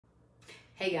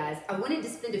Hey guys, I wanted to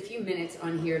spend a few minutes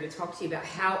on here to talk to you about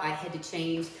how I had to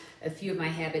change a few of my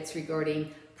habits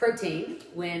regarding protein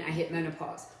when I hit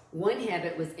menopause. One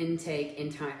habit was intake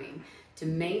and timing. To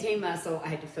maintain muscle, I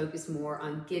had to focus more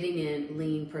on getting in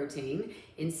lean protein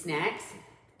in snacks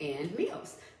and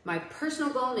meals. My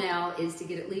personal goal now is to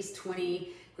get at least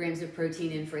 20 grams of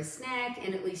protein in for a snack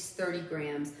and at least 30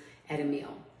 grams at a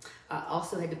meal. I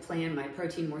also had to plan my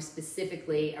protein more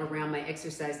specifically around my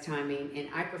exercise timing, and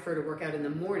I prefer to work out in the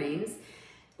mornings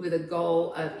with a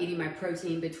goal of eating my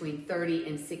protein between 30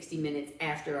 and 60 minutes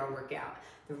after I work out.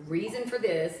 The reason for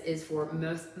this is for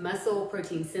muscle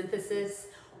protein synthesis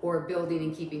or building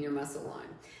and keeping your muscle on.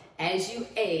 As you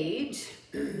age,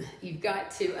 you've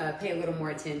got to pay a little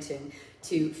more attention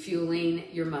to fueling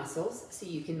your muscles so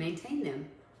you can maintain them.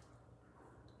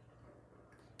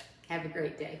 Have a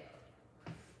great day.